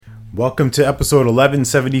Welcome to episode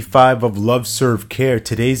 1175 of Love Serve Care.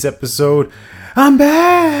 Today's episode, I'm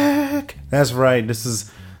back. That's right. This is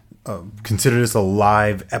consider this a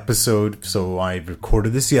live episode. So I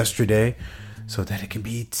recorded this yesterday so that it can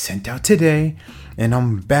be sent out today. And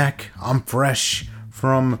I'm back. I'm fresh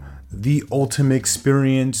from the Ultimate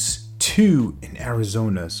Experience 2 in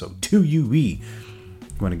Arizona. So 2UE.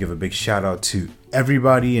 I want to give a big shout out to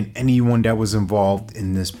everybody and anyone that was involved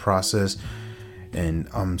in this process. And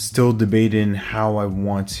I'm still debating how I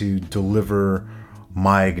want to deliver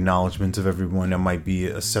my acknowledgments of everyone. That might be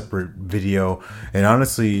a separate video. And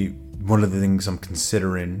honestly, one of the things I'm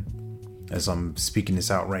considering as I'm speaking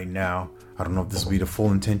this out right now, I don't know if this will be the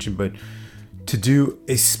full intention, but to do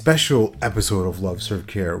a special episode of Love Serve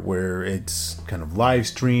Care where it's kind of live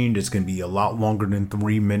streamed. It's going to be a lot longer than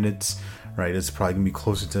 3 minutes, right? It's probably going to be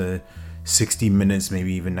closer to 60 minutes,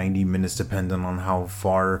 maybe even 90 minutes, depending on how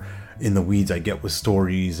far in the weeds I get with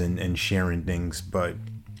stories and sharing things. But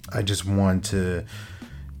I just want to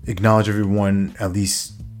acknowledge everyone at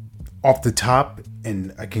least off the top,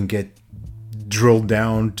 and I can get drilled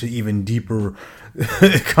down to even deeper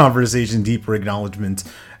conversation, deeper acknowledgement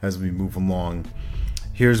as we move along.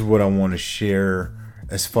 Here's what I want to share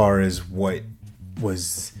as far as what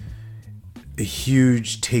was a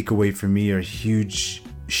huge takeaway for me, or a huge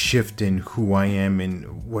shift in who I am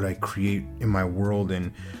and what I create in my world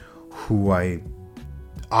and who I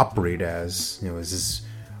operate as, as this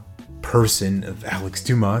person of Alex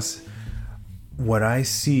Dumas. What I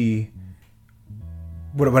see,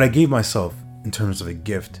 what I gave myself in terms of a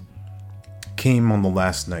gift came on the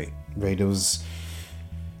last night, right? It was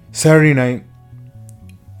Saturday night.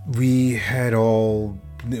 We had all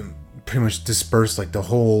pretty much dispersed, like the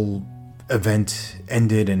whole event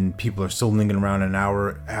ended and people are still lingering around an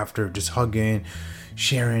hour after, just hugging,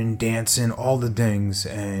 sharing, dancing, all the things.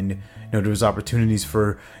 And there was opportunities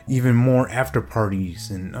for even more after parties.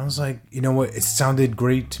 And I was like, you know what, it sounded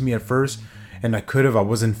great to me at first, and I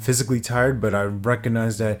wasn't physically tired, but I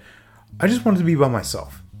recognized that I just wanted to be by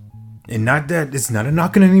myself. And not that it's not a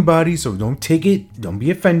knock on anybody, so don't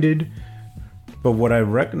be offended. But what I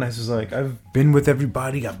recognized is, like, I've been with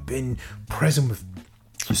everybody, I've been present with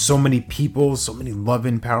so many people, so many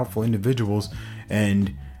loving, powerful individuals,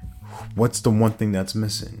 and what's the one thing that's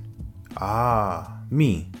missing?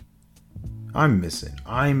 Me. I'm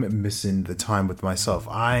missing the time with myself.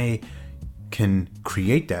 I can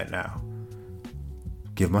create that now.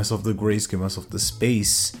 Give myself the grace, give myself the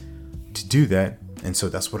space to do that. And so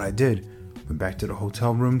that's what I did. Went back to the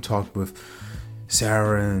hotel room, talked with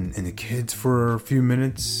Sarah and the kids for a few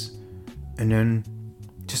minutes, and then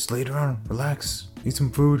just laid around, relax, eat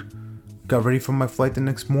some food, got ready for my flight the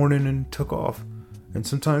next morning, and took off. And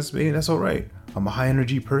sometimes, maybe that's all right. I'm a high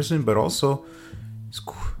energy person, but also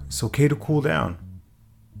it's okay to cool down.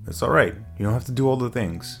 It's all right. You don't have to do all the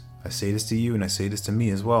things. I say this to you, and I say this to me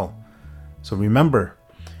as well. So remember,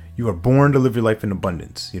 you are born to live your life in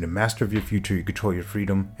abundance. You're the master of your future. You control your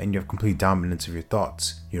freedom, and you have complete dominance of your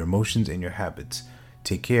thoughts, your emotions, and your habits.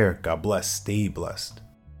 Take care. God bless. Stay blessed.